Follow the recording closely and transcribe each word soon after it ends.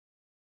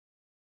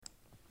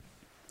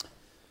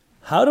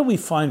How do we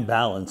find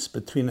balance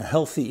between a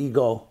healthy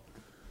ego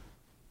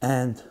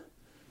and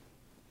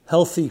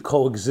healthy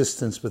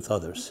coexistence with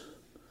others?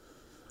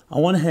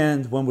 On one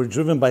hand, when we're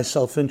driven by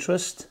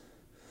self-interest,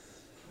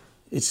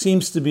 it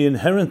seems to be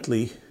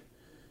inherently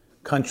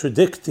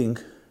contradicting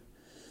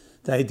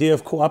the idea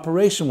of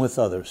cooperation with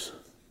others.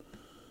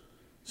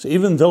 So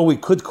even though we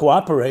could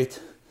cooperate,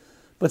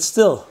 but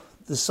still,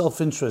 the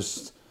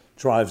self-interest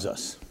drives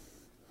us.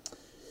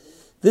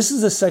 This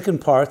is the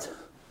second part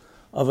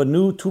of a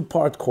new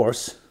two-part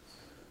course,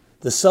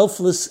 The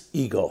Selfless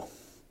Ego.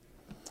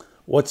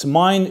 What's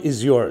mine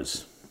is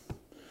yours.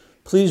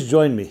 Please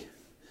join me.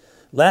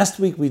 Last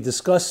week we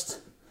discussed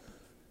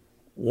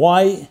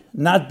why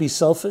not be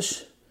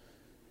selfish.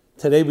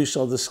 Today we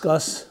shall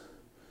discuss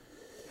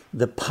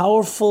the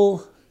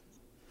powerful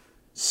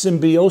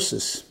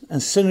symbiosis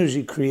and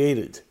synergy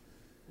created,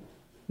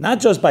 not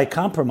just by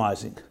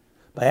compromising,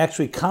 by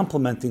actually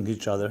complementing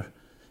each other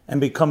and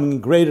becoming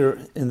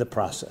greater in the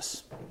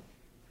process.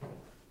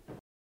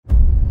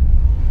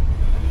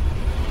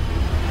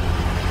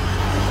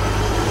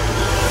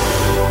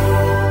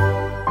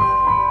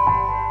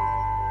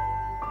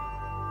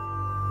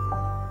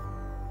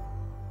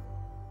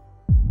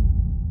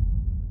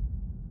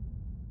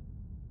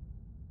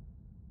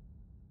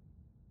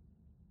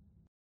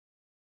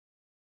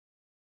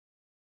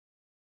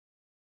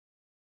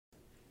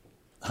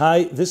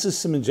 Hi, this is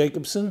Simon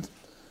Jacobson,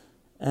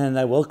 and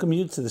I welcome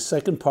you to the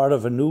second part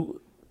of a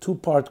new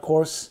two-part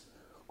course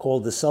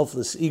called The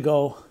Selfless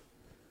Ego.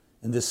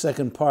 In this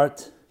second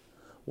part,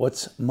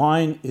 what's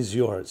mine is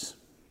yours.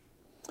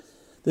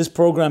 This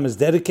program is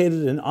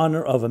dedicated in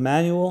honor of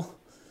Emmanuel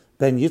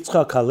ben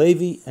Yitzchak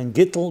Halevi and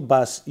Gittel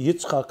bas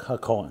Yitzchak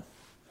HaKohen.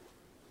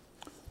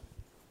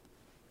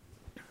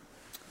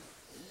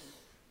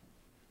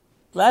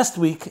 Last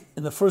week,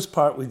 in the first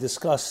part, we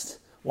discussed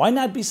why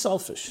not be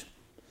selfish?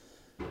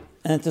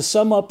 And to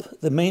sum up,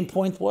 the main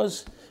point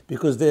was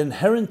because the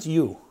inherent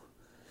you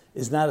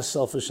is not a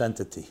selfish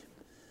entity.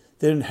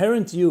 The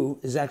inherent you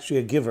is actually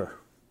a giver,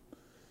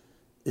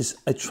 is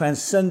a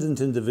transcendent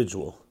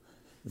individual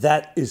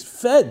that is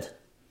fed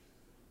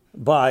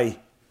by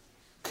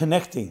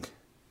connecting,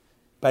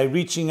 by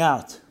reaching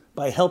out,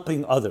 by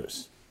helping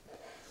others.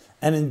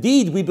 And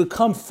indeed, we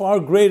become far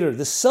greater.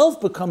 The self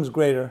becomes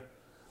greater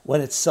when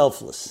it's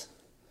selfless,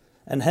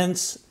 and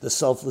hence the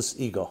selfless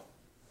ego.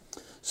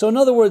 So in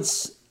other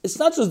words, it's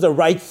not just the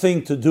right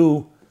thing to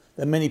do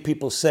that many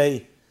people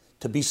say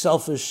to be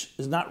selfish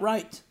is not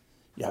right.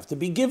 You have to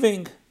be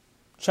giving,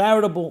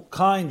 charitable,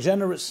 kind,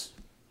 generous.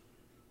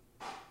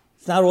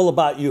 It's not all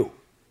about you.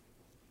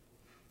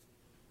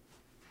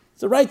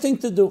 It's the right thing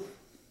to do,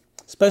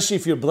 especially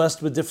if you're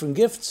blessed with different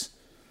gifts.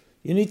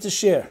 You need to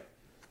share.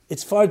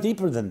 It's far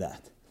deeper than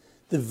that.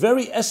 The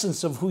very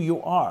essence of who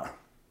you are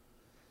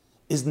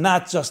is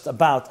not just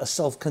about a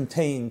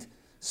self-contained,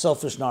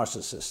 selfish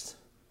narcissist.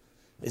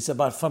 It's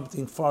about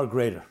something far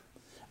greater.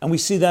 And we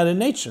see that in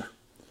nature.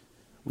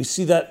 We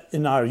see that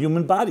in our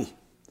human body.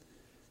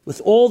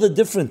 With all the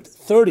different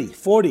 30,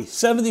 40,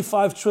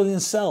 75 trillion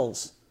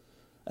cells,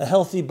 a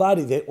healthy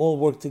body, they all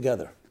work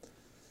together.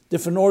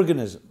 Different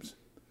organisms,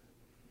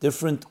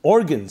 different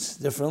organs,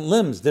 different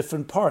limbs,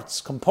 different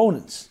parts,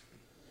 components.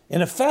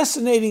 In a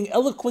fascinating,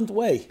 eloquent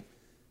way,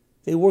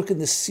 they work in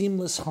this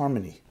seamless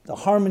harmony, the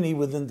harmony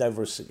within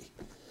diversity.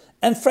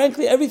 And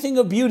frankly, everything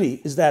of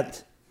beauty is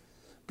that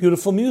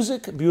beautiful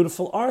music,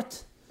 beautiful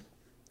art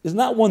is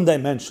not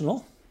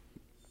one-dimensional.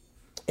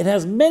 It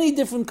has many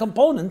different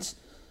components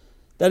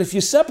that if you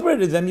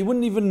separated them, you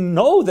wouldn't even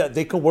know that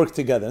they could work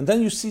together. And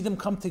then you see them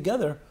come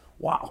together.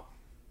 Wow.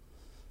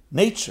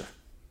 Nature.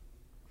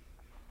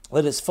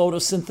 Whether it's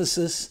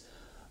photosynthesis,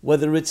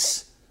 whether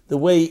it's the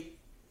way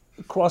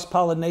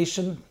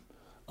cross-pollination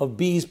of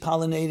bees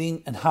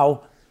pollinating and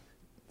how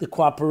the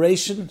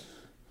cooperation,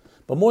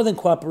 but more than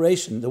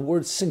cooperation, the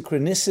word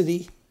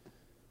synchronicity,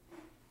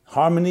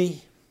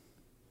 harmony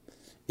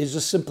is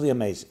just simply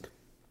amazing.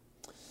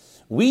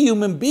 We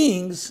human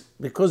beings,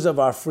 because of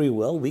our free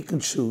will, we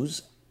can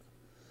choose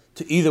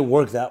to either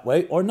work that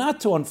way or not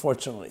to,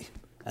 unfortunately.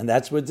 And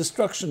that's where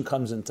destruction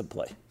comes into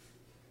play.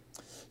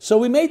 So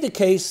we made the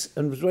case,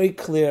 and it was very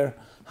clear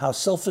how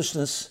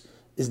selfishness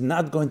is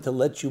not going to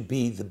let you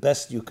be the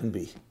best you can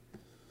be.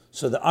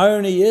 So the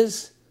irony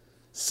is,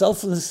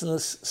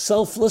 selflessness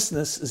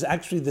is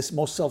actually the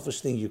most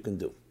selfish thing you can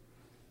do.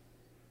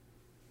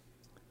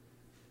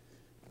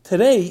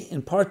 Today,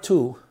 in part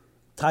 2,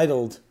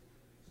 titled,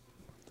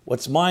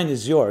 What's Mine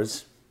is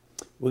Yours,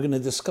 we're going to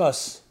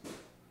discuss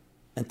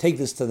and take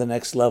this to the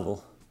next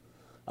level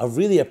of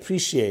really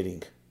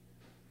appreciating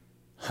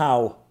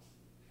how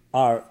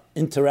our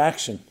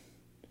interaction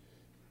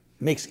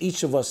makes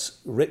each of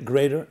us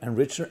greater and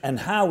richer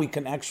and how we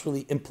can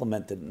actually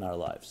implement it in our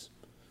lives.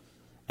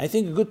 I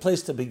think a good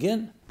place to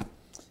begin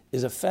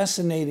is a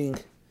fascinating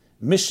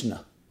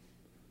Mishnah.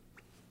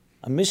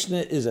 A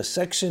Mishnah is a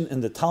section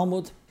in the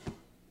Talmud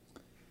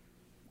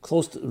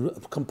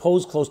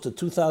composed close to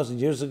 2,000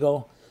 years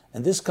ago,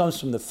 and this comes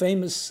from the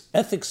famous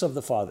Ethics of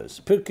the Fathers,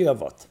 Pirkei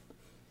Avot,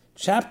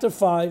 chapter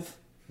 5,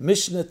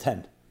 Mishnah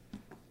 10.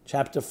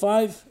 chapter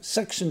 5,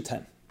 section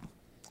 10.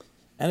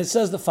 And it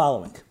says the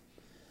following.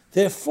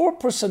 There are 4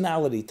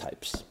 personality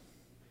types.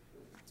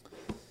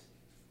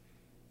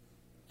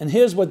 And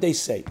here's what they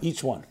say,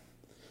 each one.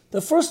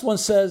 The first one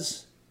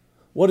says,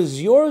 what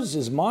is yours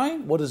is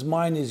mine, what is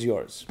mine is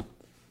yours.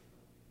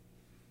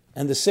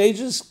 And the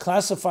sages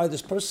classify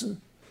this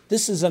person,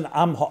 this is an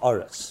am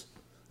ha'aretz.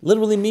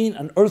 Literally mean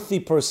an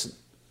earthy person,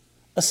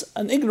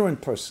 an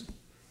ignorant person.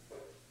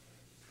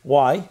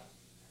 Why?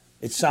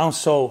 It sounds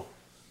so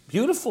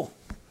beautiful.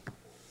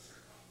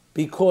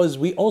 Because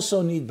we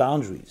also need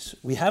boundaries.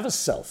 We have a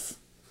self.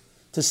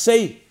 To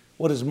say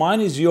what is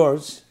mine is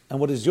yours and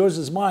what is yours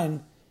is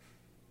mine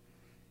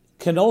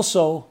can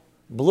also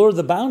blur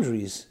the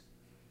boundaries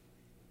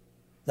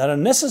that are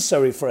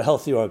necessary for a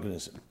healthy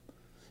organism.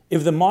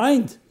 If the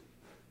mind,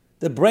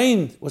 the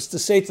brain was to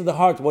say to the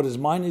heart, what is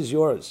mine is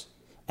yours,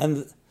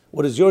 and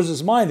what is yours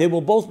is mine, they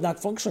will both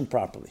not function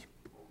properly.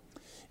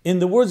 In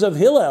the words of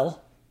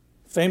Hillel,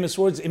 famous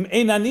words, Im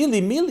einani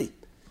li mili,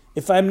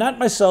 if I am not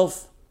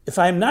myself, if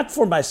I am not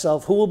for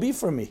myself, who will be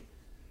for me?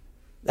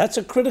 That's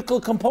a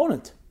critical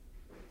component.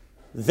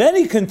 Then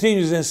he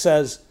continues and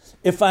says,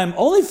 if I am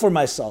only for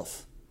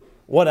myself,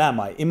 what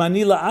am I?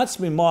 Imani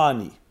la'atzmi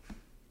ma'ani.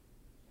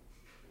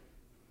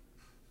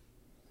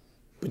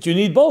 But you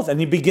need both,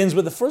 and he begins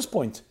with the first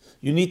point.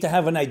 You need to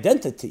have an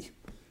identity.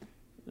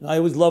 I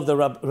always love the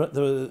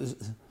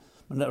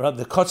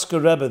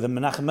Kotzker Rebbe, the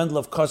Menachem Mendel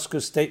of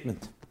Kotzker's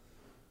statement,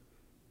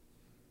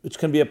 which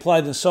can be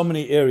applied in so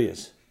many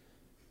areas.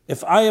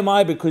 If I am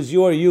I because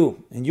you are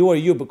you, and you are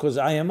you because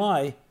I am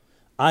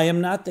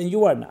not and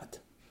you are not.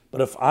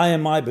 But if I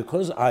am I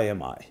because I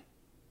am I,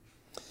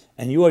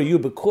 and you are you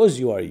because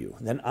you are you,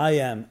 then I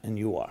am and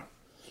you are.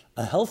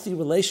 A healthy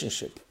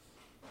relationship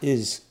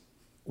is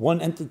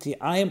one entity.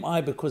 I am I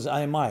because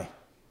I am I.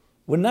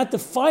 We're not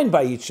defined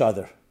by each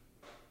other.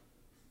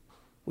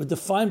 We're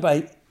defined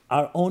by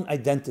our own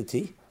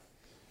identity,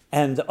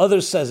 and the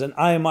other says, and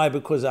I am I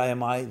because I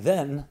am I,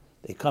 then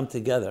they come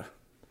together.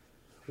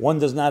 One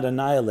does not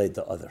annihilate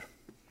the other.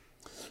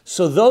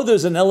 So though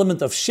there's an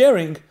element of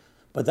sharing,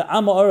 but the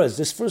Am Ha'aretz,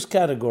 this first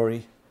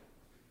category,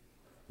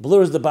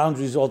 blurs the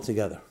boundaries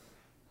altogether.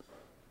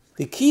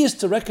 The key is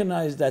to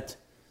recognize that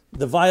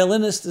the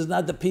violinist is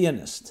not the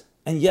pianist,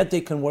 and yet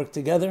they can work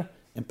together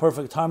in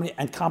perfect harmony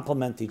and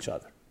complement each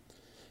other.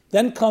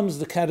 Then comes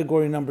the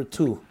category number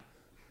 2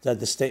 that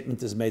the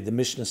statement is made, the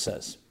Mishnah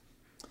says.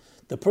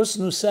 The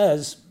person who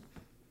says,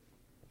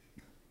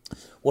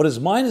 what is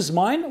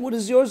mine, what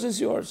is yours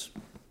is yours.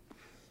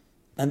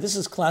 And this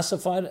is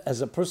classified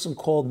as a person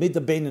called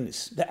Midah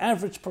Beinanis, the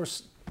average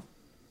person.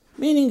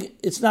 Meaning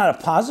it's not a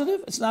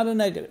positive, it's not a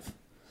negative.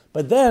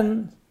 But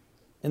then,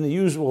 in the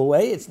usual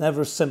way, it's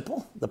never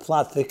simple. The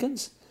plot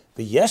thickens.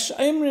 V'yesh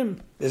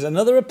Aimrim, there's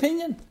another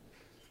opinion.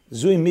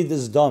 Zui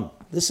Midas Dom.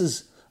 This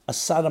is a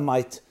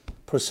sodomite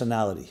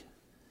personality.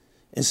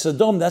 In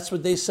Sodom, that's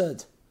what they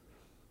said.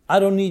 I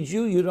don't need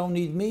you, you don't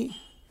need me.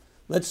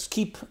 Let's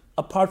keep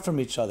apart from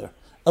each other.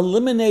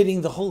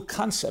 Eliminating the whole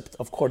concept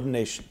of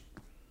coordination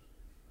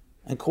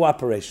and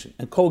cooperation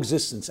and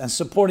coexistence and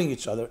supporting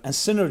each other and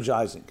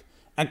synergizing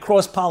and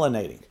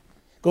cross-pollinating.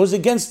 Goes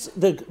against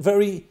the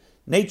very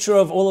nature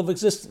of all of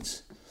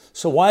existence.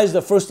 So why is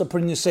the first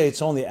opinion say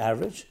it's only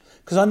average?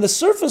 Because on the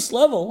surface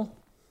level,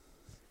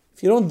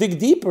 if you don't dig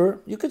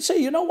deeper, you could say,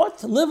 you know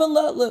what, live and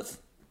let live.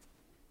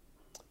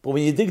 But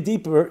when you dig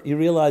deeper, you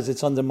realize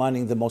it's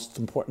undermining the most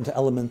important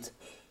element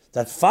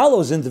that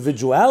follows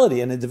individuality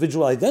and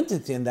individual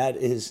identity, and that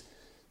is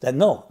that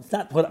no, it's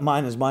not what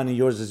mine is mine and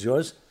yours is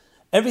yours.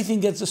 Everything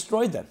gets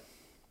destroyed then.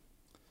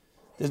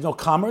 There's no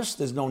commerce,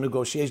 there's no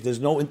negotiation, there's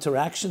no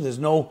interaction, there's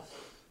no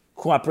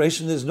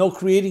cooperation, there's no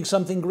creating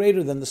something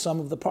greater than the sum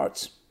of the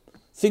parts.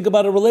 Think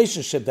about a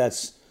relationship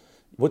that's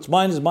what's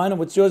mine is mine and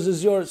what's yours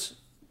is yours.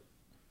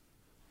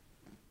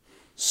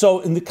 So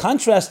in the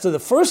contrast to the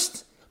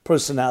first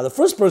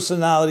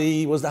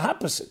personality was the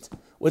opposite.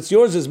 What's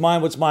yours is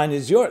mine, what's mine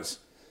is yours.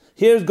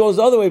 Here it goes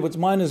the other way, what's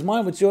mine is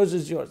mine, what's yours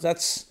is yours.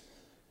 That's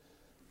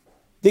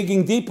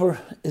digging deeper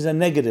is a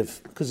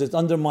negative because it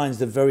undermines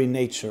the very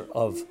nature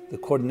of the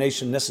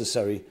coordination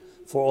necessary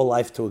for all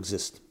life to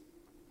exist.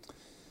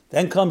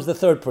 Then comes the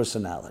third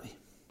personality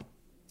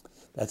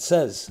that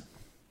says,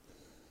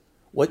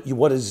 what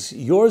is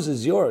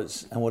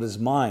yours and what is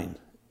mine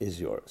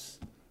is yours.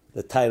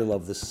 The title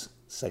of this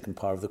second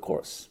part of the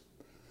course.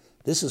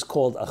 This is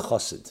called a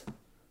chassid,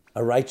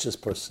 a righteous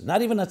person.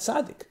 Not even a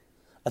tzaddik.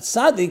 A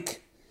tzaddik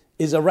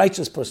is a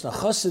righteous person. A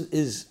chassid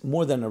is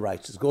more than a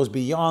righteous. Goes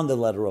beyond the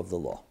letter of the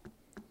law.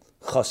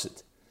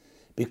 Chassid.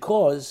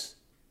 Because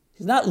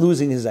he's not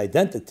losing his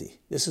identity.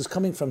 This is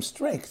coming from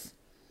strength.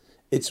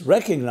 It's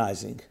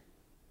recognizing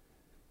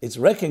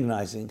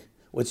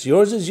what's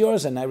yours is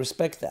yours, and I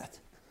respect that.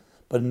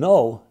 But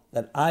know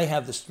that I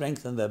have the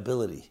strength and the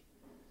ability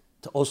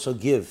to also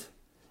give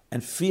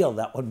and feel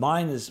that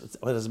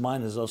what is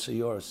mine is also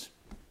yours.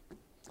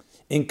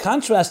 In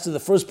contrast to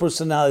the first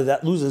personality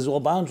that loses all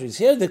boundaries,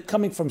 here they're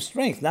coming from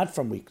strength, not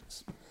from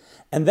weakness.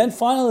 And then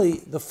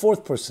finally, the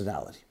fourth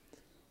personality.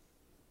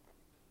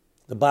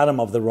 the bottom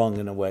of the rung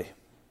in a way.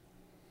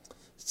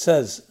 It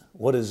says,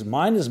 what is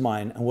mine,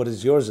 and what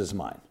is yours is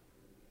mine.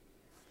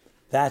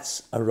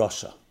 That's a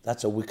rasha.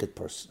 That's a wicked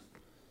person.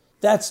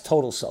 That's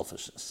total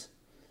selfishness.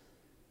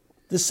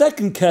 The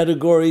second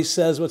category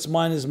says, what's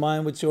mine is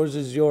mine, what's yours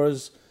is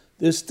yours.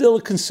 There's still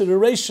a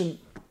consideration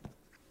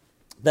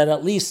that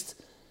at least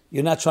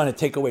you're not trying to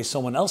take away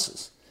someone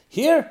else's.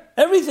 Here,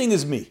 everything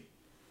is me.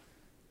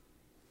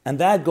 And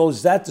that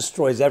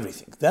destroys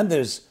everything. Then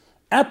there's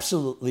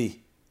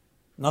absolutely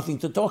nothing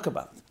to talk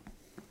about.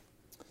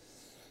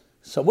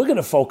 So we're going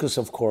to focus,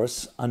 of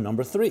course, on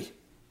number 3.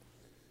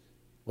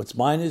 What's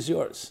mine is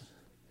yours.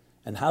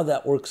 And how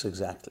that works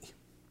exactly.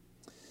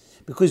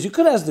 Because you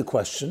could ask the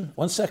question,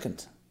 1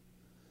 second,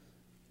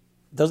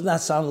 doesn't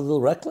that sound a little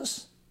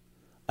reckless?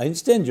 I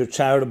understand you're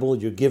charitable,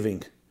 you're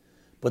giving,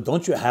 but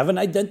don't you have an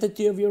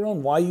identity of your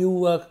own? Why are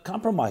you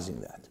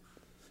compromising that?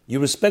 You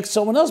respect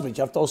someone else, but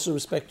you have to also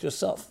respect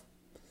yourself.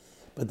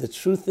 But the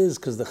truth is,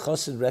 because the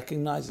chassid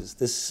recognizes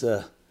this,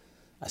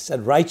 I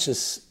said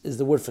righteous is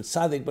the word for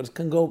tzaddik, but it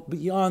can go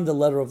beyond the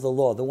letter of the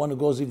law. The one who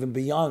goes even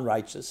beyond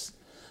righteous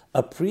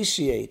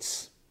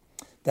appreciates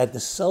that the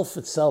self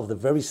itself, the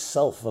very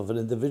self of an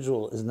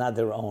individual, is not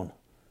their own.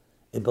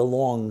 It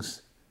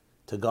belongs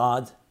to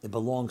God. It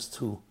belongs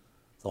to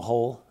the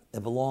whole.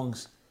 It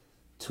belongs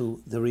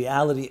to the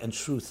reality and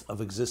truth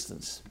of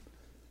existence.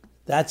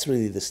 That's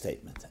really the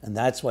statement. And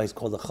that's why he's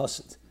called a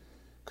chassid,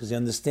 because he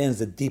understands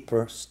the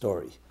deeper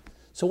story.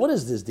 So what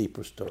is this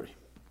deeper story?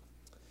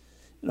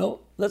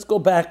 Let's go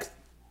back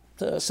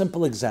to a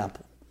simple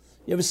example.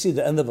 You ever see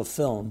the end of a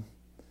film,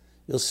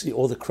 you'll see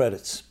all the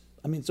credits.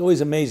 I mean, it's always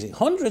amazing.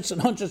 Hundreds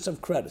and hundreds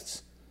of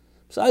credits.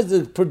 Besides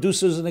the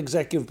producers and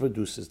executive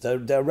producers, the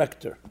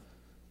director,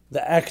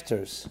 the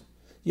actors.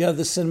 You have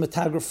the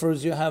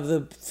cinematographers, you have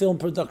the film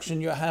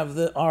production, you have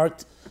the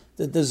art,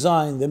 the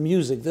design, the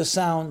music, the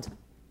sound.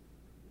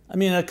 I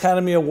mean,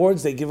 Academy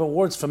Awards, they give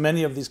awards for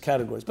many of these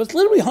categories. But it's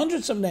literally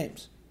hundreds of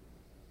names.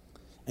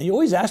 And you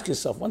always ask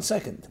yourself, 1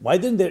 second, why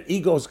didn't their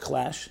egos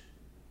clash?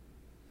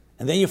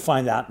 And then you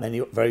find out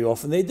very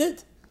often they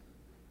did.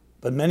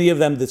 But many of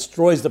them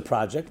destroys the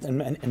project,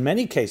 and in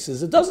many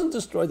cases, it doesn't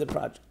destroy the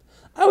project.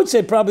 I would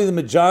say probably the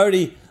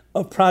majority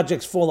of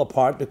projects fall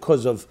apart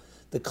because of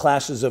the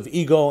clashes of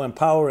ego and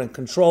power and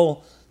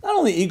control. Not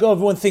only ego,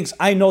 everyone thinks,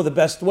 I know the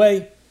best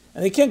way,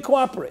 and they can't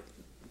cooperate.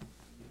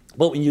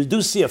 But when you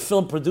do see a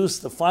film produce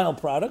the final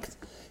product,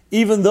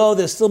 even though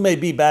there still may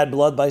be bad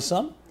blood by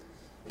some,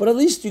 but at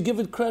least you give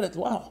it credit,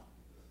 wow.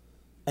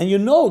 And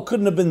it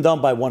couldn't have been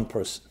done by one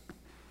person.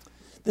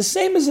 The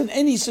same as in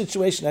any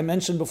situation I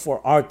mentioned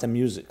before, art and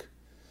music.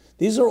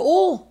 These are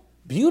all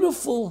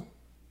beautiful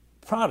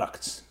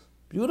products,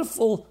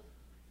 beautiful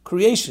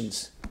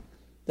creations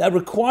that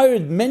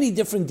required many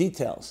different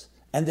details.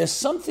 And there's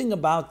something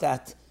about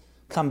that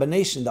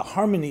combination, the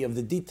harmony of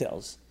the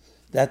details,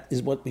 that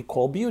is what we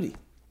call beauty.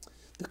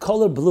 The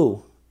color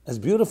blue, as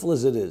beautiful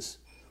as it is,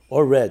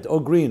 or red,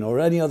 or green, or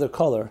any other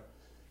color,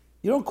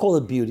 you don't call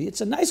it beauty, it's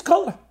a nice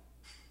color.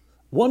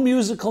 One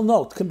musical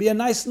note can be a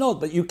nice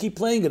note, but you keep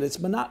playing it, it's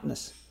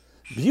monotonous.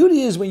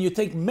 Beauty is when you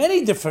take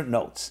many different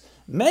notes,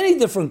 many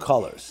different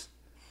colors,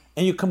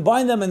 and you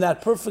combine them in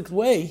that perfect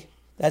way,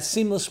 that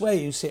seamless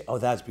way, you say, oh,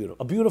 that's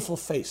beautiful. A beautiful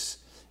face.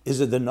 Is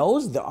it the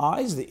nose, the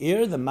eyes, the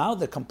ear, the mouth,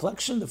 the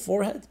complexion, the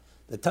forehead,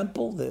 the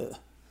temple, the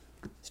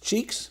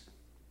cheeks?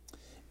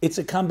 It's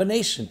a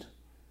combination.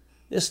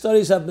 Their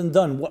studies have been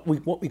done, what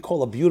we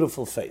call a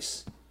beautiful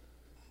face.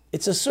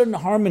 It's a certain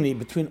harmony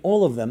between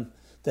all of them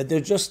that they're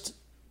just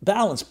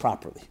balanced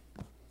properly.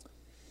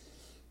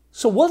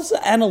 So let's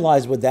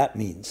analyze what that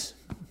means.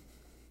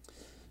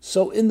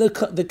 So in the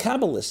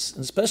Kabbalists,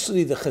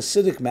 especially the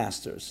Hasidic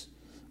masters,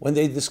 when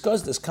they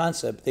discuss this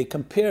concept, they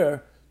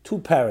compare two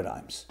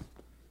paradigms.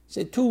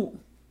 Say you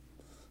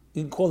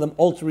can call them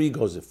alter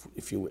egos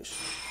if you wish.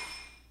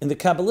 In the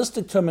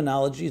Kabbalistic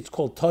terminology, it's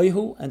called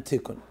toihu and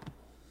tikkun.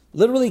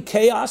 Literally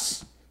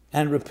chaos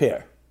and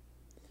repair.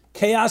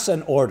 Chaos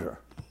and order.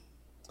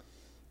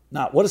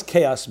 Now, what does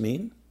chaos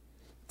mean?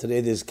 Today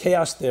there's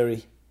chaos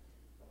theory,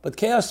 but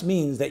chaos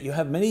means that you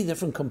have many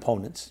different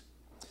components,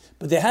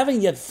 but they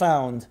haven't yet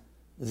found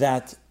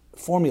that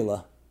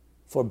formula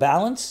for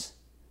balance,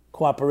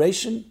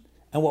 cooperation,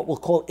 and what we'll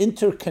call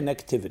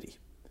interconnectivity.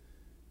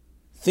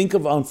 Think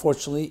of,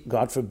 unfortunately,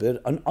 God forbid,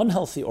 an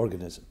unhealthy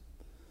organism,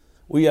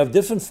 where you have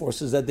different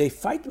forces that they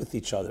fight with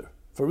each other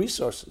for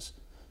resources.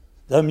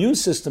 The immune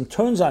system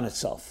turns on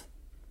itself,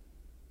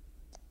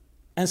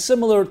 and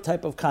similar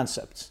type of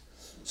concepts.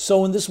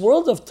 So in this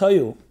world of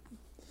Tayu,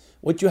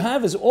 what you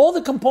have is all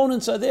the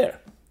components are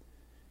there.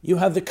 You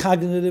have the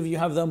cognitive, you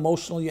have the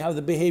emotional, you have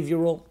the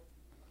behavioral,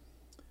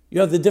 you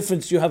have the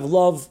difference, you have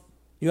love,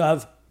 you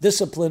have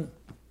discipline,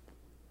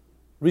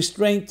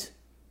 restraint,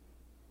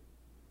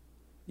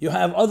 you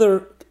have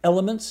other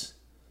elements,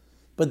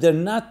 but they're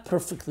not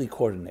perfectly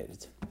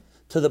coordinated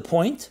to the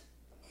point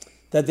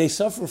that they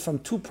suffer from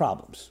two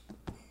problems.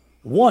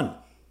 One,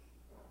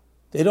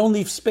 they don't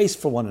leave space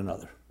for one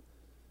another.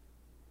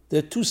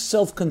 They're too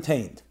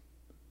self-contained.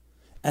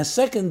 And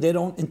second, they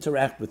don't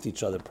interact with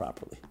each other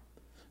properly.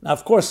 Now,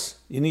 of course,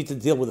 you need to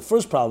deal with the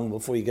first problem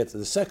before you get to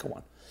the second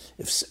one.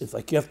 If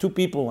like you have two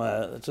people,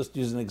 let's just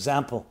use an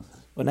example.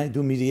 When I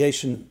do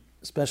mediation,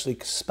 especially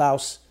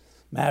spouse,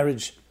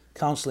 marriage,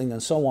 counseling,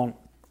 and so on,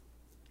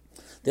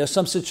 there are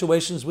some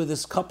situations where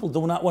this couple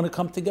do not want to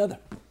come together.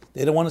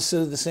 They don't want to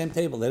sit at the same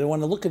table. They don't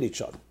want to look at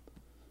each other.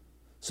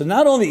 So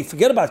not only,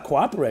 forget about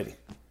cooperating,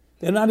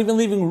 they're not even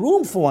leaving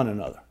room for one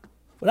another.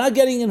 We're not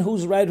getting in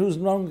who's right, who's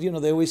wrong.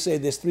 They always say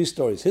there's three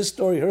stories: his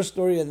story, her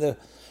story, and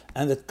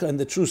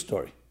the true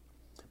story.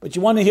 But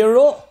you want to hear it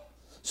all.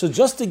 So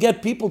just to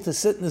get people to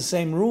sit in the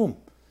same room,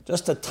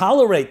 just to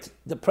tolerate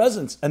the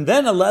presence, and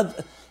then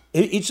let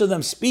each of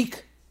them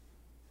speak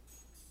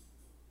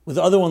with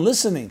the other one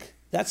listening,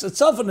 that's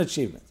itself an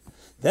achievement.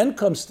 Then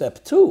comes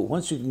step two.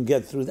 Once you can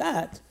get through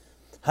that,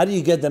 how do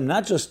you get them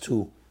not just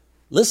to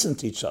listen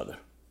to each other,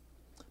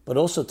 but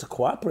also to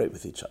cooperate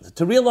with each other,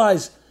 to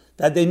realize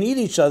that they need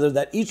each other,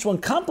 that each one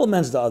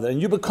complements the other,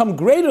 and you become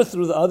greater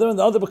through the other, and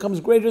the other becomes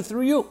greater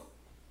through you.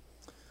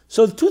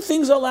 So the two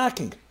things are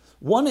lacking.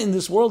 One, in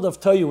this world of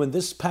Toyu, in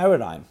this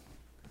paradigm,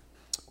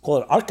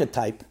 called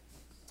archetype,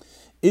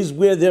 is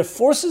where there are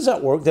forces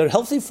at work, they're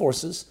healthy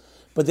forces,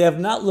 but they have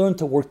not learned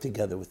to work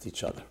together with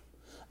each other.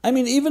 I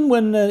mean, even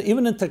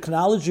in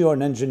technology or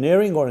in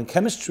engineering or in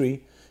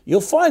chemistry,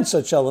 you'll find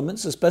such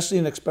elements, especially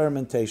in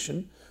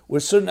experimentation,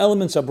 where certain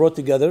elements are brought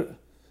together,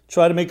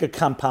 try to make a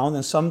compound,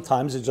 and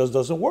sometimes it just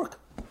doesn't work.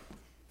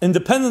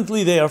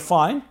 Independently, they are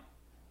fine,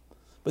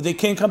 but they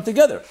can't come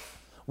together.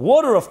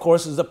 Water, of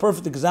course, is the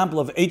perfect example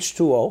of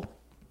H2O,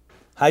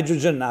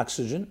 hydrogen and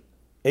oxygen,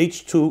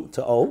 H2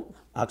 to O,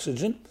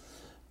 oxygen,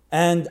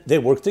 and they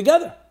work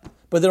together.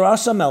 But there are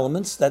some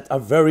elements that are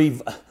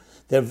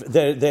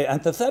they're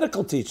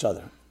antithetical to each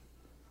other.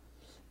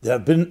 There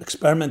have been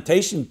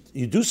experimentation.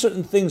 You do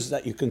certain things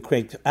that you can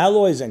create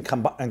alloys and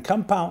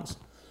compounds,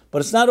 but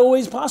it's not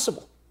always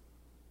possible.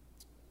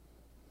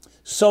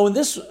 So in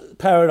this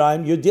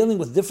paradigm, you're dealing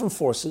with different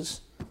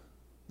forces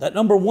that,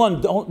 number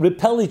one, don't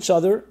repel each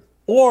other,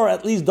 or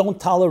at least don't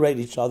tolerate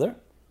each other.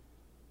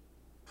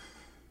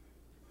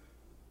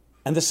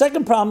 And the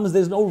second problem is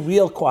there's no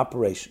real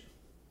cooperation.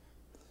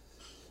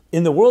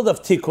 In the world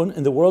of tikkun,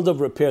 in the world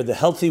of repair, the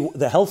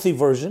healthy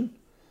version,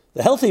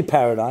 the healthy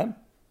paradigm,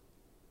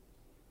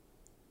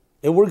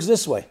 it works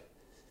this way.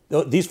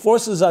 These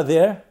forces are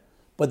there,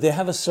 but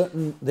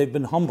they've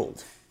been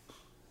humbled.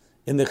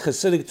 In the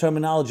Hasidic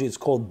terminology, it's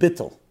called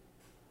bittul,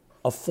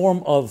 a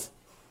form of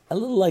a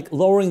little like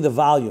lowering the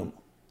volume,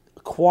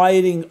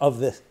 quieting of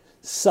the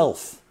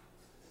self.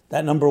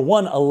 That, number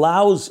one,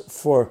 allows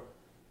for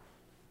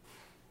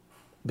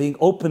being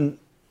open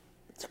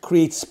to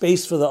create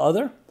space for the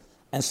other,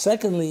 and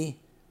secondly,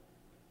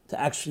 to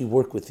actually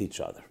work with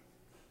each other.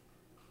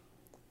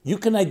 You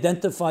can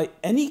identify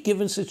any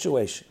given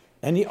situation,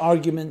 any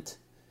argument,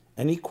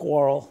 any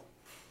quarrel,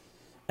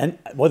 and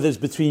whether it's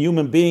between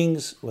human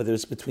beings, whether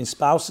it's between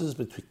spouses,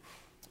 between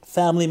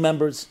family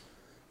members,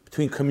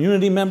 between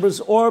community members,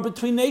 or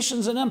between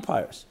nations and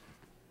empires.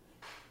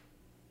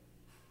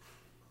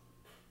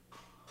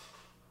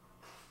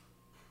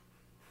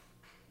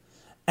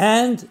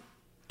 And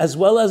as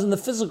well as in the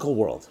physical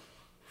world,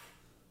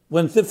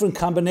 when different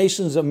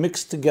combinations are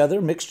mixed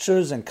together,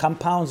 mixtures and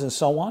compounds and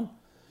so on,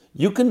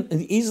 you can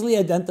easily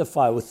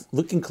identify with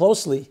looking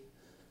closely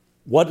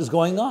what is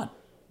going on.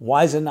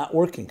 Why is it not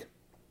working?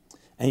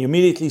 And you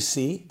immediately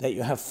see that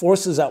you have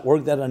forces at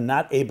work that are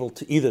not able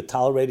to either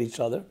tolerate each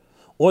other,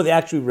 or they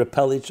actually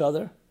repel each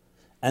other,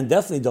 and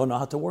definitely don't know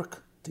how to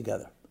work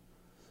together.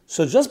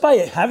 So just by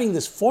having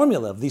this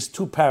formula of these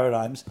two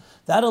paradigms,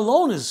 that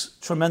alone is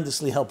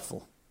tremendously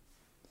helpful.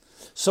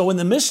 So when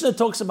the Mishnah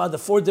talks about the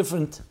four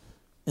different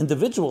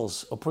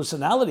individuals or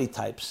personality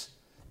types,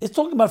 it's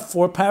talking about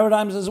four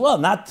paradigms as well,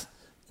 not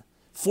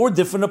four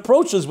different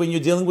approaches when you're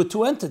dealing with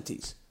two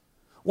entities.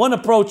 One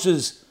approach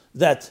is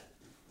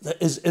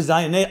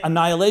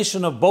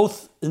annihilation of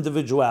both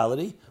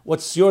individuality.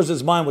 What's yours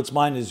is mine, what's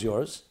mine is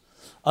yours.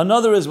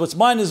 Another is what's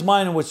mine is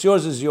mine and what's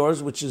yours is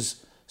yours, which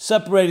is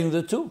separating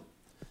the two.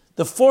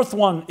 The fourth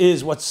one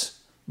is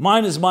what's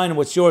mine is mine and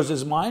what's yours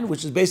is mine,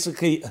 which is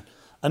basically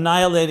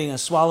annihilating and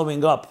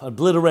swallowing up,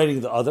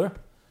 obliterating the other.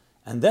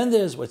 And then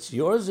there's what's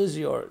yours is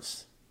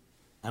yours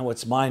and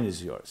what's mine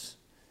is yours.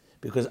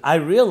 Because I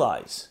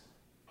realize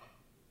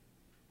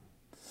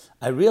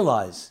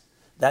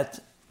that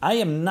I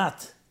am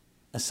not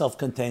a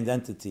self-contained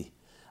entity.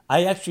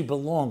 I actually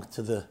belong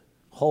to the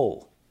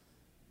whole,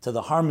 to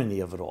the harmony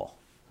of it all.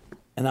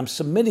 And I'm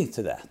submitting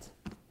to that.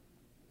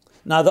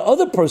 Now, the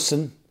other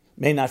person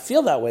may not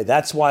feel that way.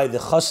 That's why the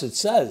Chassid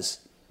says,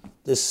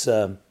 this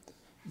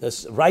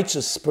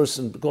righteous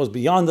person goes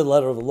beyond the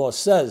letter of the law,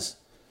 says,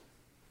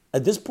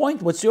 at this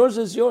point, what's yours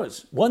is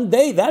yours. One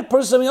day, that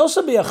person may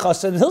also be a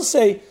Chassid, and he'll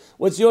say,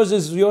 what's yours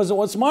is yours, and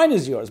what's mine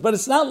is yours. But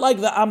it's not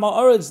like the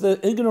Ama'ar, it's the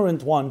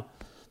ignorant one,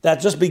 that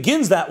just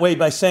begins that way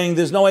by saying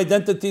there's no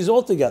identities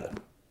altogether.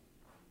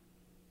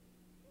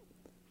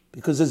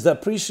 Because it's the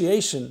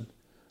appreciation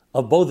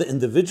of both the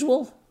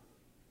individual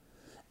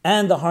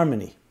and the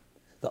harmony.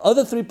 The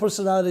other three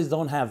personalities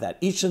don't have that,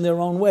 each in their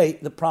own way,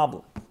 the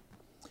problem.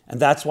 And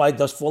that's why it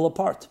does fall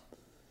apart.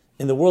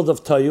 In the world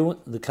of Tayu,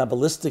 the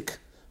Kabbalistic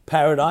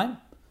paradigm,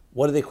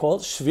 what do they call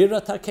it?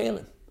 Shvirat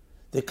HaKelim.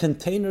 The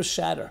containers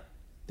shatter.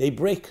 They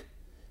break.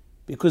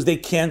 Because they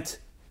can't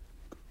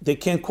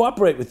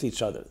cooperate with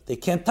each other. They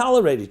can't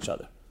tolerate each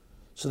other.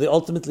 So they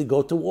ultimately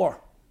go to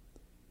war.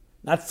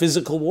 Not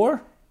physical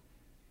war,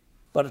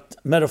 but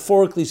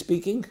metaphorically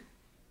speaking,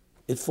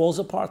 it falls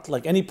apart.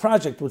 Like any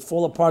project would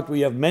fall apart where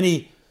you have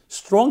many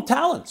strong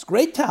talents,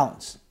 great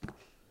talents,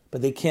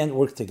 but they can't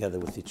work together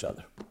with each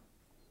other.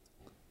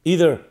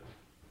 Either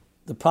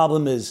the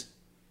problem is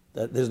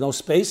that there's no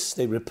space,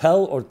 they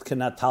repel or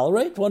cannot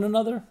tolerate one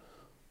another,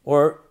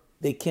 or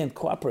they can't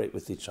cooperate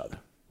with each other.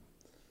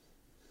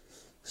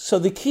 So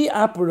the key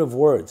operative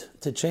word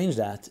to change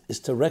that is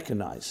to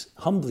recognize,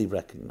 humbly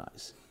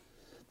recognize,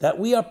 that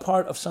we are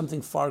part of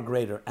something far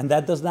greater, and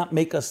that does not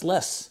make us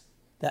less,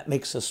 that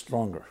makes us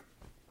stronger.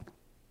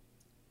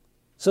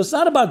 So it's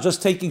not about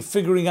just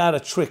figuring out a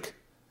trick.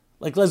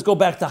 Like, let's go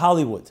back to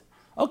Hollywood.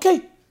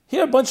 Okay,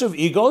 here are a bunch of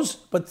egos,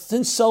 but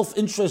since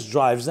self-interest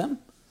drives them,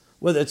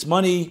 whether it's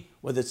money,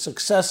 whether it's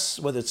success,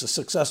 whether it's a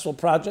successful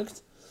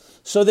project,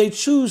 so they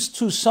choose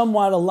to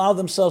somewhat allow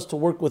themselves to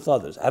work with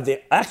others. Have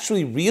they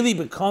actually really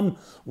become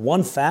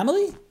one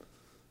family?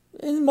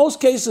 In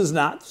most cases,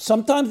 not.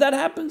 Sometimes that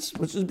happens,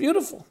 which is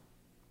beautiful.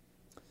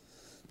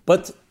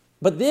 But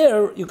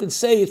there, you can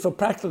say it for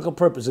practical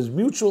purposes,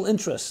 mutual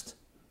interest,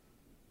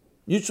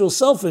 mutual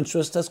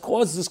self-interest has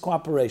caused this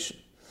cooperation.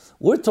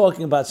 We're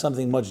talking about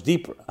something much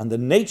deeper, on the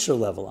nature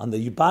level, on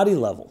the body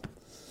level,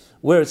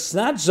 where it's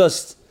not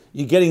just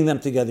you're getting them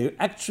together, you're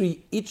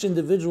actually, each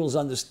individual is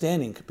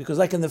understanding. Because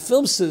like in the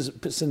film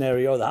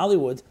scenario, the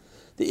Hollywood,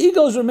 the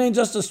egos remain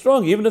just as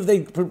strong, even if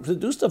they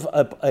produced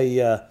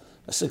a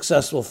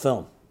successful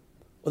film.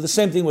 Or the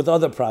same thing with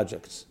other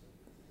projects.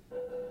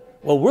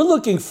 What we're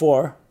looking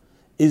for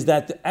is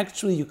that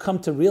actually you come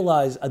to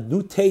realize a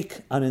new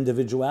take on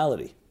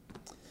individuality.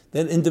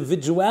 That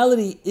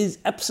individuality is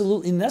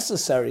absolutely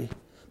necessary,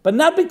 but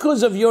not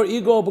because of your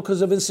ego,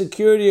 because of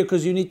insecurity, or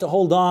because you need to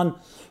hold on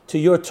to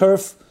your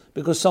turf,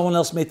 because someone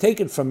else may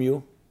take it from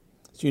you,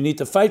 so you need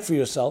to fight for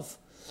yourself,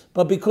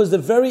 but because the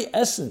very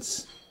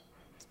essence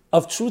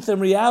of truth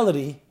and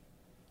reality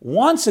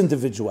wants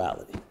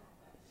individuality.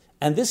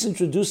 And this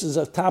introduces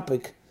a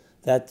topic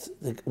that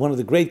one of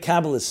the great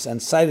Kabbalists,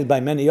 and cited by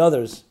many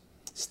others,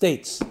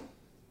 states,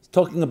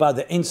 talking about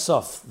the Ein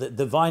Sof, the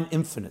divine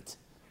infinite.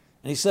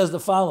 And he says the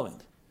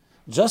following: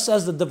 just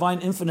as the divine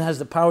infinite has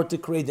the power to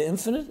create the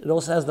infinite, it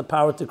also has the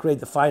power to create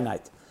the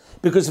finite.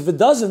 Because if it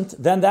doesn't,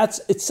 then that's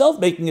itself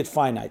making it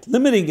finite,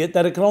 limiting it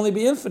that it can only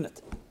be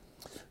infinite.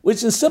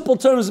 Which in simple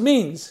terms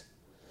means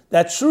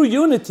that true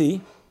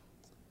unity,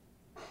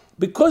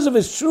 because of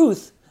its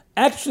truth,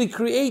 actually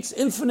creates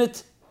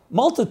infinite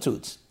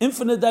multitudes,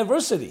 infinite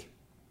diversity.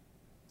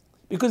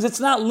 Because it's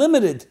not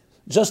limited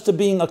just to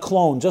being a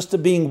clone, just to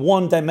being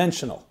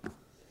one-dimensional.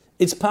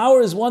 Its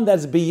power is one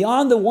that's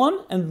beyond the one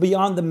and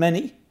beyond the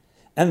many,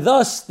 and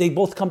thus they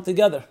both come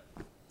together.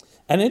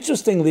 And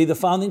interestingly, the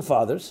founding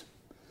fathers,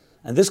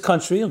 and this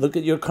country, look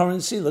at your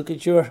currency, look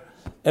at your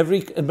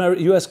every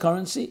U.S.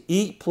 currency,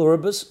 e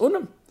pluribus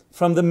unum,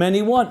 from the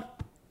many one.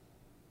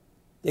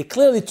 They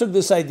clearly took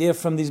this idea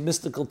from these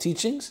mystical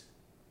teachings.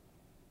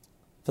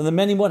 From the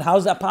many one, how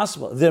is that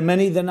possible? If they're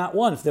many, they're not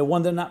one. If they're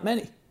one, they're not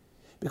many.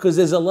 Because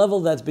there's a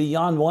level that's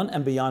beyond one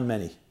and beyond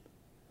many.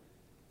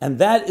 And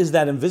that is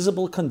that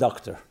invisible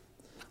conductor,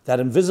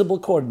 that invisible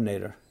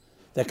coordinator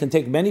that can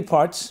take many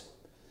parts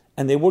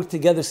and they work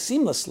together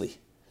seamlessly.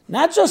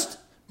 Not just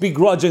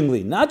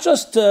begrudgingly, not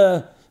just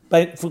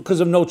because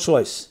of no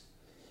choice.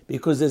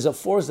 Because there's a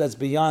force that's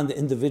beyond the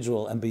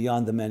individual and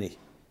beyond the many.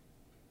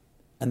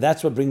 And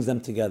that's what brings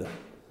them together.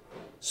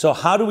 So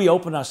how do we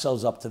open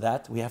ourselves up to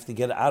that? We have to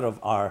get out of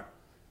our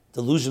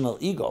delusional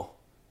ego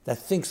that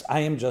thinks I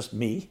am just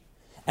me.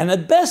 And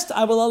at best,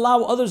 I will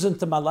allow others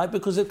into my life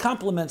because it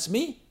complements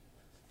me,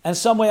 and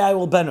some way I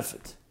will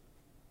benefit.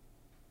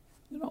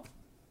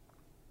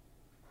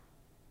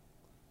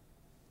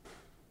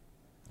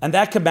 And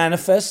that can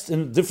manifest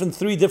in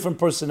three different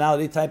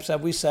personality types,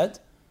 have we said.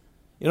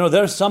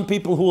 There are some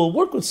people who will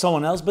work with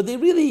someone else, but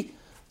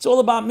it's all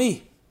about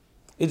me.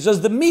 It's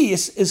just the me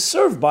is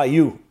served by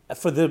you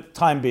for the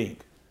time being.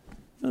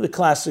 The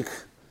classic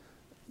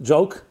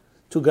joke,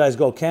 two guys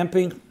go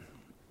camping,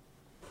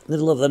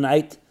 middle of the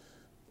night,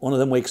 one of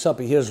them wakes up,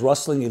 he hears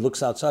rustling, he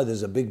looks outside,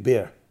 there's a big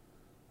bear.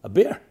 A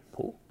bear?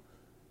 Cool.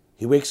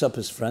 He wakes up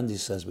his friend, he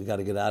says, we got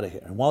to get out of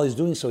here. And while he's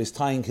doing so, he's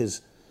tying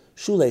his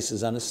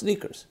shoelaces on his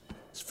sneakers.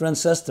 His friend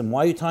says to him,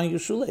 why are you tying your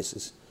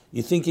shoelaces?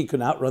 You think you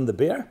can outrun the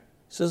bear?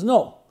 He says,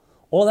 no.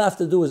 All I have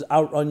to do is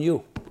outrun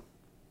you.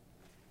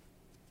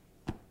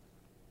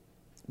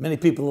 Many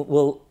people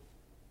will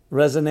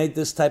resonate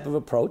this type of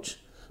approach.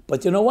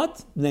 But you know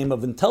what? In the name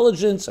of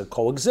intelligence or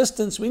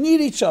coexistence, we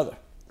need each other.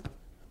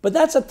 But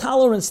that's a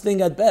tolerance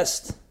thing at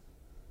best.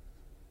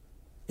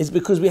 It's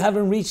because we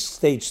haven't reached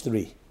stage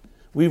 3.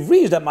 We've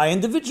reached that my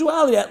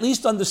individuality at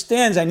least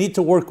understands I need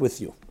to work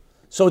with you.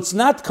 So it's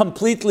not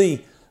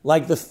completely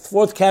like the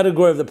fourth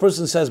category of the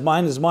person says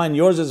mine is mine,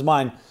 yours is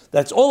mine.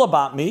 that's all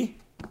about me,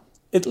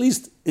 at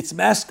least it's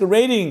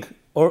masquerading,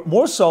 or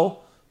more so,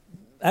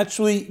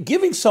 actually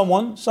giving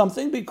someone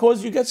something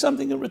because you get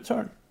something in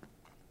return.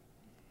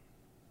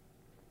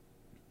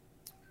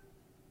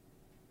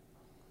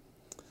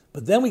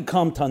 But then we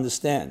come to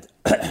understand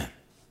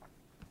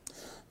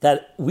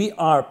that we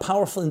are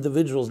powerful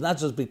individuals, not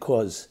just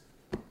because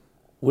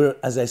we're,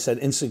 as I said,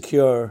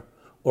 insecure,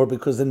 or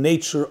because the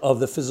nature of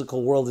the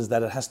physical world is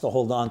that it has to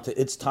hold on to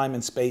its time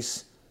and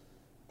space,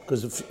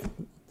 because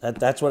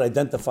that's what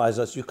identifies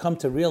us. You come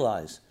to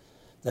realize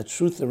that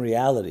truth and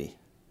reality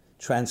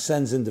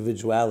transcends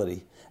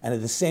individuality, and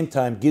at the same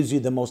time gives you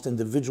the most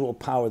individual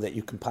power that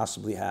you can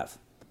possibly have.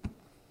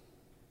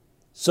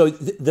 So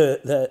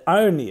the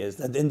irony is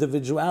that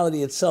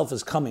individuality itself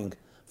is coming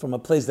from a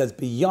place that's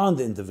beyond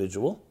the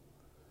individual,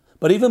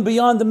 but even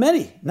beyond the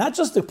many, not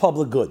just the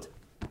public good,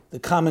 the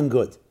common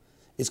good.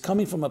 It's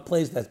coming from a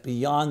place that's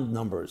beyond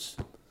numbers,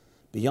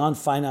 beyond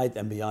finite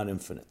and beyond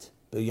infinite,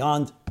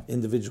 beyond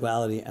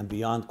individuality and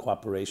beyond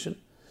cooperation,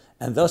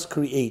 and thus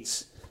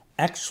creates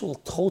actual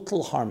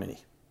total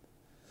harmony.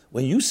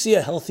 When you see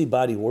a healthy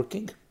body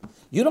working,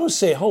 you don't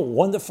say, oh,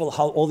 wonderful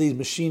how all these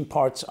machine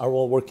parts are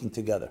all working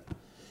together.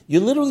 You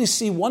literally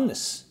see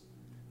oneness.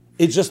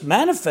 It just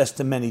manifests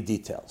in many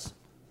details.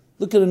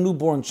 Look at a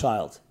newborn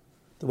child,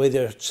 the way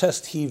their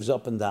chest heaves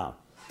up and down,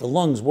 the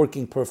lungs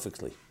working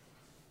perfectly.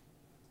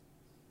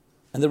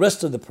 And the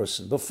rest of the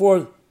person,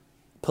 before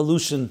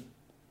pollution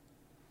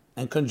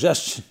and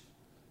congestion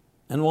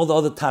and all the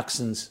other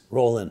toxins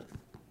roll in.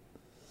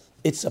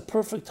 It's a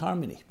perfect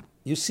harmony.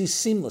 You see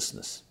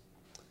seamlessness.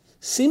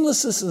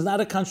 Seamlessness is not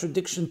a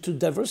contradiction to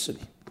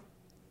diversity.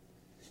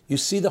 You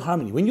see the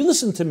harmony. When you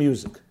listen to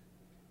music,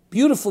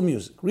 beautiful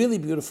music, really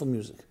beautiful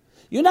music,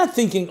 you're not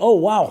thinking, oh,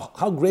 wow,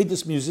 how great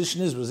this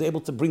musician was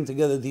able to bring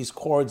together these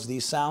chords,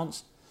 these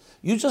sounds.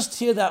 You just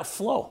hear that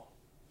flow.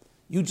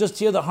 You just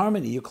hear the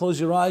harmony. You close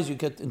your eyes, you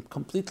get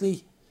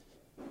completely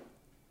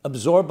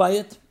absorbed by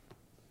it,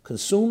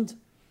 consumed,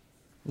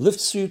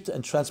 lifts you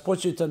and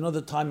transports you to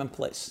another time and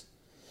place.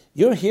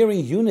 You're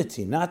hearing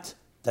unity, not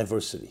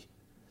diversity.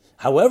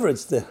 However,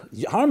 it's the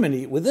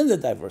harmony within the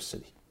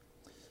diversity.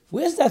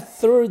 Where's that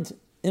third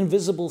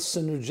invisible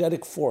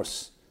synergetic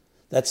force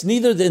that's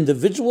neither the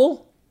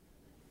individual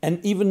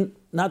and even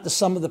not the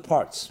sum of the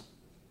parts?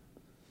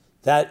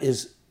 That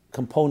is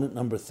component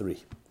number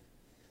 3.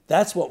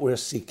 That's what we're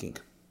seeking.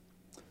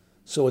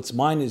 So it's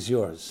mine is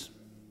yours.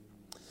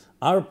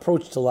 Our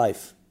approach to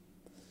life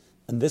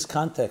in this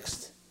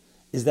context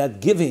is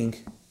that giving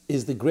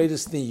is the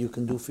greatest thing you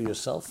can do for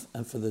yourself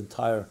and for the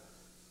entire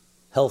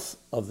health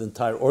of the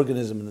entire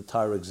organism and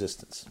entire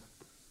existence.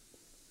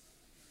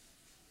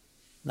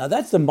 Now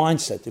that's the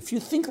mindset. If you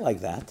think like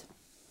that,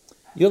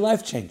 your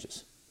life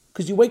changes.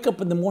 Because you wake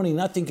up in the morning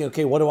not thinking,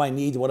 okay, what do I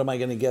need? What am I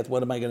going to get?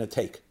 What am I going to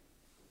take?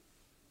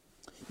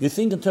 You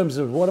think in terms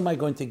of what am I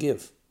going to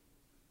give?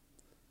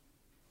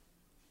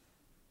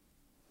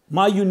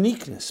 My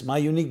uniqueness, my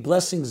unique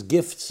blessings,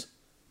 gifts,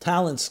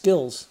 talents,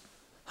 skills,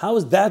 how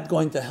is that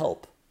going to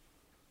help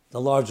the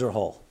larger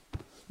whole?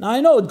 Now I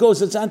know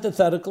it's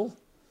antithetical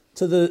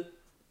to the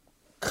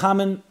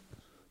common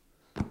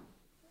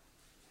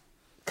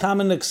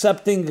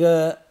accepting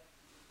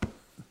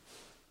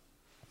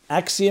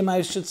axiom,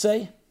 I should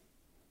say,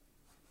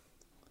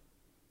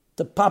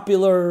 the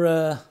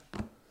popular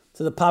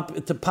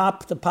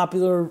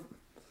popular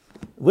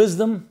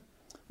wisdom,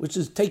 which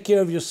is take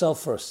care of yourself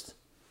first.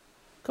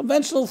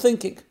 Conventional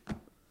thinking.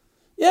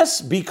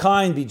 Yes, be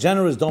kind, be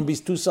generous, don't be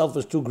too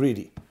selfish, too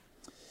greedy.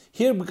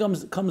 Here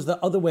comes the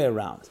other way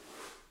around.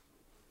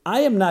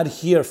 I am not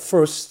here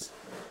first,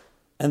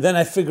 and then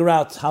I figure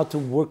out how to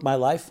work my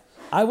life.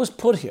 I was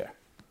put here.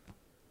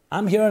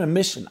 I'm here on a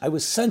mission. I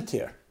was sent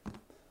here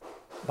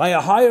by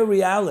a higher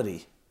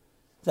reality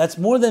that's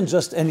more than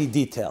just any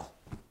detail.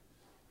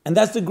 And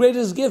that's the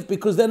greatest gift,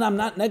 because then I'm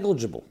not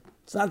negligible.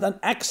 It's not an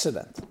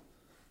accident.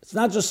 It's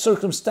not just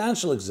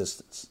circumstantial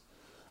existence.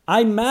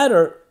 I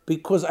matter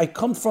because I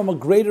come from a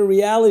greater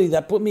reality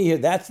that put me here.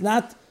 That's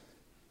not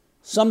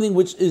something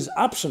which is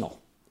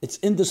optional. It's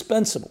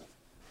indispensable.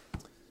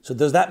 So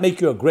does that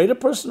make you a greater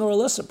person or a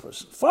lesser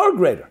person? Far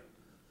greater.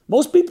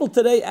 Most people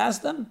today,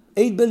 ask them,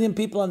 8 billion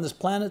people on this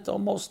planet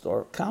almost,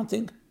 or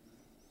counting.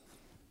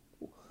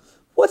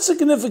 What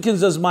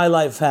significance does my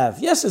life have?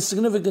 Yes, it's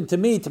significant to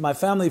me, to my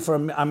family, for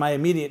my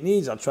immediate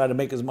needs. I'll try to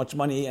make as much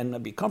money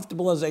and be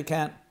comfortable as I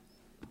can,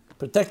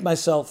 protect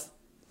myself,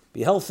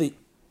 be healthy.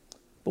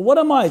 But what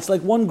am I? It's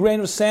like one grain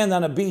of sand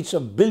on a beach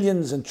of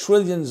billions and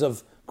trillions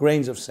of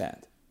grains of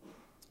sand.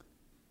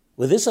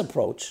 With this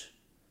approach,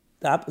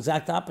 the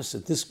exact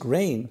opposite. This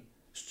grain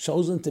is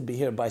chosen to be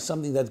here by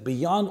something that's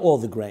beyond all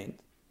the grain.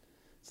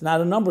 It's not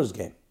a numbers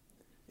game.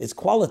 It's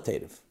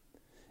qualitative.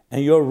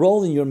 And your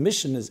role and your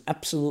mission is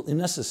absolutely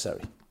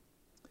necessary.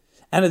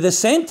 And at the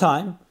same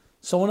time,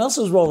 someone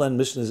else's role and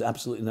mission is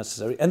absolutely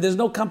necessary. And there's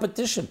no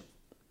competition,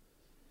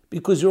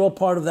 because you're all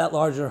part of that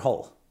larger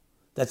whole.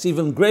 That's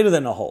even greater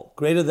than a whole,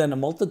 greater than a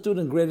multitude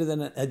and greater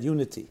than a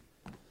unity.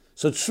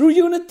 So true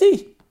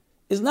unity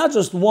is not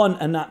just one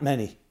and not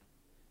many.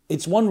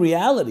 It's one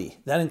reality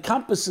that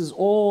encompasses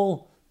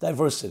all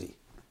diversity.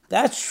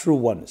 That's true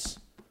oneness,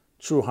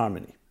 true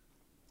harmony.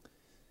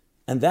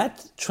 And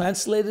that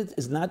translated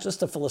is not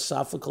just a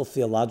philosophical,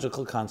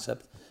 theological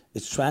concept.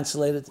 It's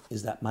translated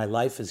is that my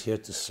life is here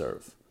to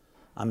serve.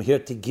 I'm here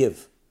to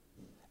give.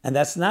 And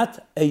that's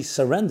not a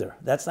surrender.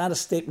 That's not a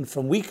statement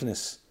from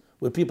weakness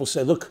where people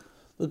say, look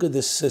at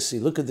this sissy,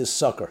 look at this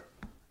sucker,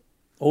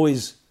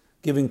 always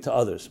giving to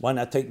others. Why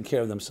not taking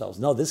care of themselves?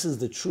 No, this is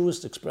the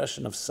truest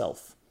expression of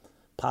self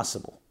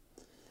possible.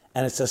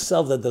 And it's a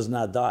self that does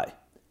not die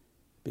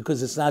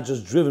because it's not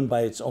just driven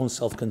by its own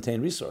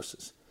self-contained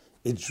resources.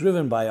 It's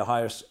driven by a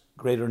higher,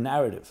 greater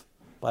narrative,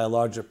 by a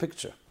larger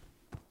picture.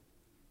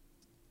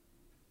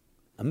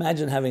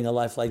 Imagine having a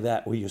life like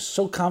that where you're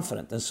so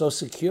confident and so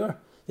secure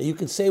that you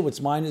can say what's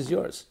mine is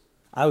yours.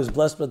 I was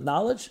blessed with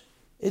knowledge.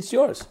 It's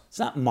yours. It's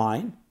not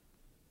mine.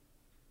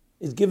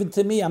 It's given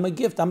to me. I'm a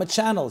gift. I'm a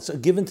channel. It's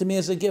given to me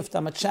as a gift.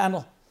 I'm a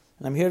channel.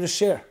 And I'm here to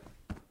share.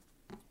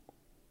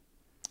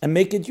 And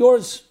make it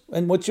yours.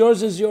 And what's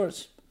yours is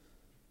yours.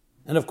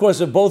 And of course,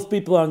 if both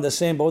people are in the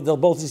same boat, they'll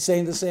both be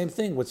saying the same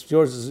thing. What's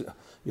yours is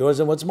yours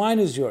and what's mine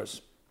is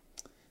yours.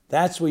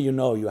 That's where you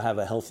know you have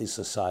a healthy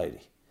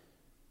society.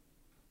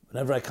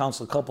 Whenever I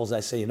counsel couples,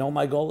 I say, you know what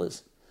my goal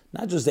is?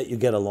 Not just that you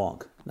get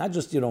along. Not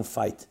just you don't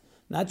fight.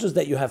 Not just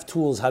that you have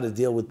tools how to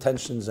deal with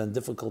tensions and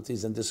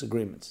difficulties and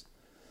disagreements.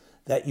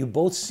 That you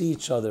both see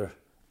each other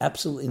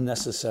absolutely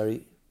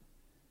necessary.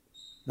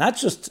 Not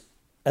just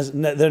as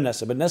they're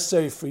necessary, but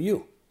necessary for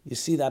you. You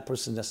see that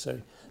person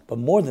necessary. But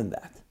more than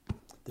that,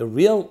 the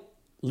real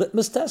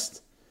litmus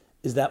test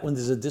is that when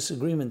there's a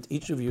disagreement,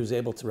 each of you is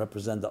able to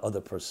represent the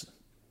other person.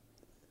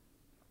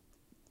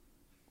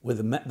 Where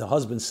the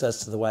husband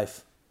says to the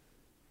wife,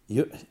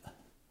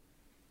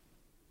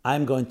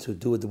 I'm going to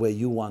do it the way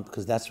you want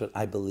because that's what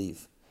I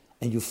believe.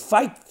 And you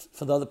fight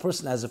for the other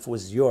person as if it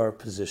was your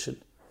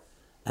position.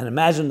 And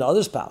imagine the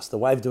other spouse, the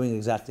wife, doing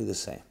exactly the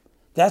same.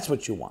 That's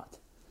what you want.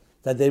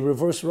 That they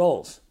reverse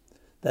roles.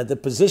 That the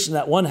position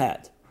that one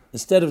had,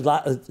 instead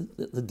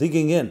of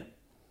digging in,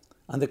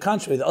 on the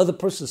contrary, the other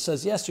person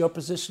says, yes, your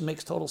position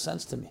makes total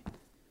sense to me.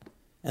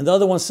 And the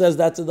other one says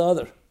that to the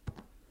other.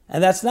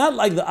 And that's not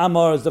like the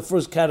Amar is the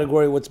first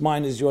category, what's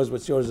mine is yours,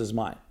 what's yours is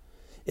mine.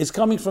 It's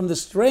coming from the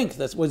strength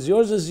that what's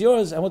yours is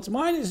yours and what's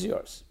mine is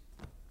yours.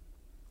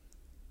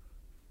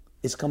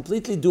 It's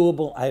completely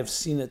doable. I have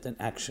seen it in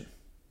action.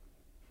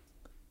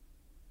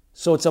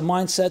 So it's a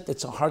mindset,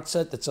 it's a heart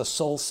set, it's a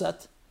soul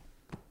set.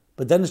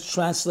 But then it's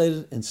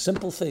translated in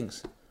simple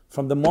things.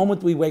 From the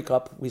moment we wake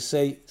up, we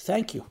say,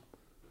 thank you.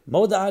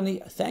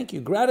 Moda'ani, thank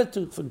you.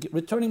 Gratitude for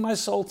returning my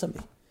soul to me.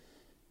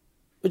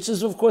 Which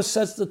is, of course,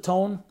 sets the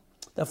tone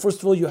that first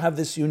of all, you have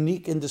this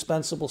unique,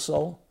 indispensable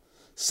soul.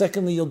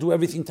 Secondly, you'll do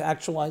everything to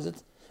actualize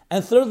it.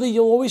 And thirdly,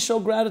 you'll always show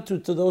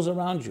gratitude to those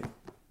around you.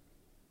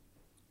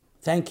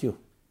 Thank you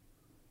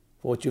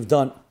for what you've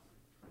done.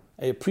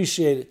 I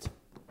appreciate it.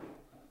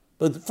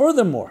 But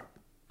furthermore,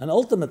 and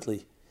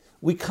ultimately,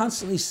 we're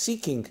constantly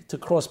seeking to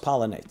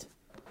cross-pollinate.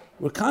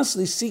 We're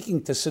constantly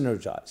seeking to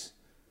synergize.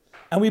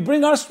 And we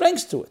bring our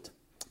strengths to it,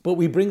 but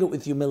we bring it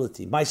with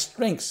humility. My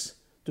strengths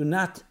do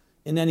not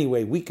in any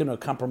way weaken or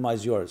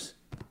compromise yours.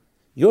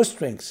 Your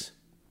strengths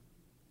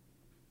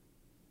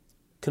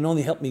can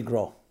only help me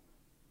grow.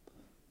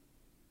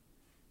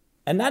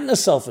 And not in a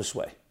selfish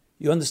way.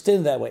 You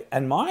understand it that way.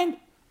 And mine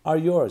are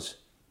yours.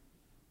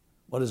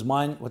 What's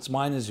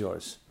mine is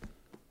yours.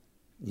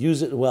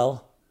 Use it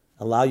well.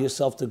 Allow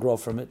yourself to grow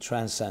from it.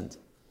 Transcend.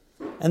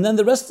 And then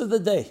the rest of the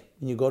day,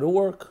 when you go to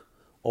work,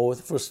 or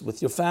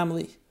with your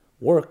family,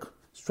 work,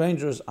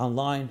 strangers,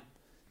 online,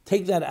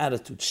 take that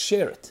attitude,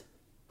 share it.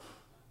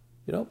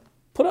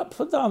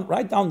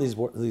 Write down these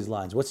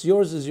lines. What's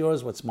yours is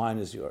yours, what's mine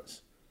is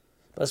yours.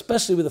 But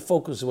especially with the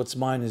focus of what's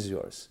mine is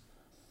yours.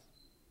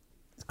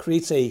 It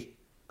creates a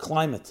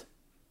climate,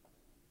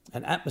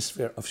 an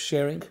atmosphere of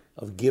sharing,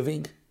 of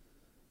giving,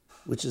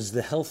 which is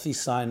the healthy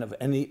sign of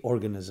any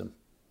organism,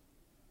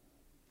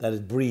 that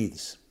it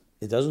breathes.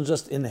 It doesn't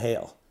just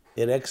inhale,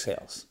 it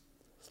exhales.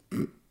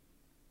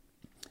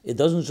 It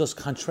doesn't just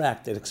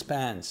contract, it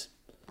expands.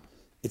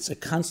 It's a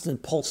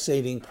constant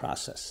pulsating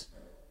process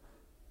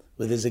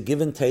where there's a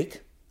give and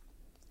take,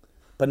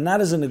 but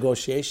not as a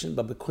negotiation,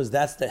 but because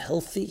that's the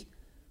healthy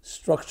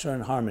structure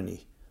and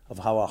harmony of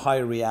how a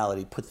higher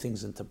reality put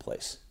things into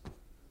place.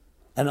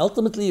 And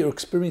ultimately, you're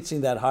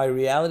experiencing that higher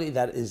reality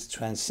that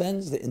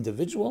transcends the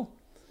individual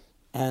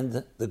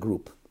and the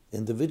group, the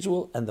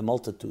individual and the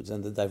multitudes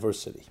and the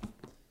diversity.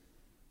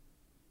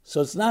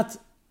 So it's not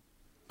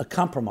a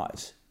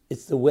compromise.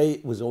 It's the way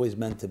it was always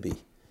meant to be.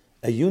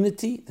 A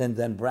unity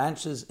then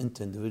branches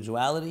into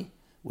individuality,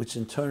 which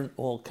in turn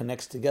all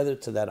connects together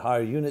to that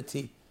higher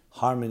unity,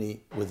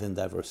 harmony within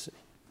diversity.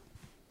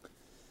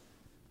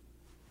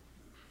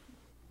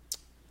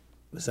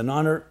 It was an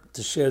honor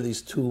to share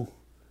these two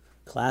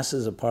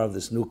classes, a part of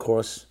this new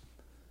course,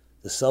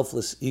 The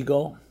Selfless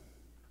Ego.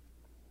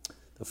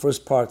 The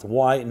first part,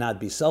 why not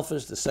be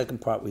selfish. The second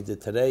part we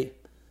did today,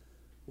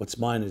 what's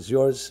mine is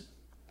yours.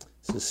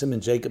 This is Simon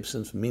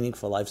Jacobson from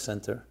Meaningful Life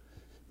Center.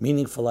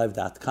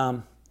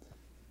 meaningfullife.com.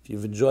 If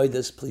you've enjoyed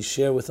this, please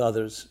share with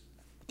others.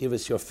 Give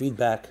us your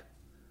feedback.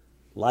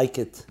 Like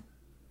it.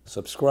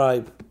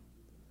 Subscribe.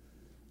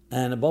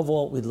 And above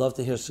all, we'd love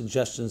to hear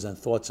suggestions and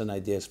thoughts and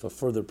ideas for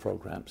further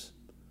programs.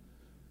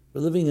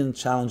 We're living in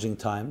challenging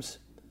times,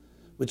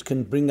 which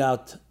can bring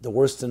out the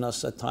worst in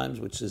us at times,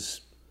 which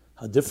is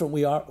how different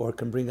we are, or it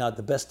can bring out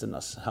the best in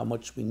us, how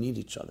much we need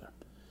each other,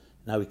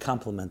 and how we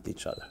complement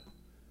each other.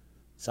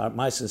 It's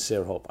my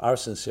sincere hope, our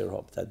sincere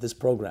hope, that this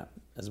program,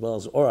 as well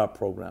as all our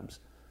programs,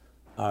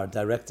 are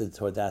directed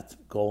toward that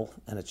goal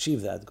and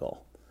achieve that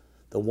goal,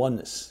 the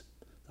oneness,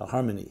 the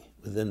harmony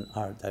within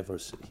our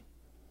diversity.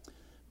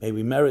 May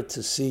we merit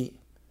to see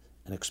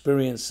and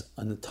experience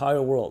an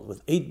entire world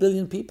with 8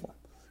 billion people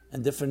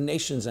and different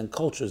nations and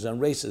cultures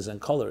and races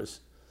and colors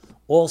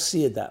all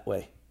see it that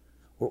way.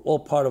 We're all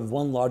part of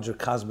one larger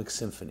cosmic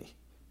symphony,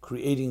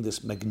 creating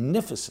this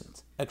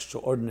magnificent,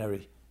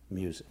 extraordinary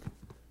music.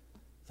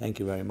 Thank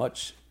you very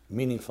much.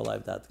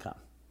 MeaningfulLife.com.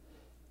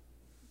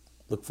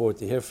 Look forward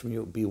to hear from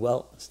you. Be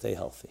well and stay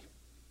healthy.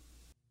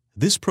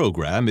 This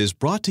program is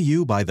brought to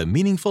you by the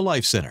Meaningful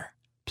Life Center.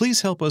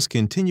 Please help us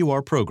continue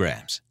our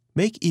programs.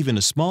 Make even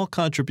a small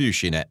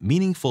contribution at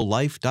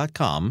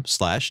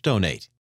meaningfullife.com/donate.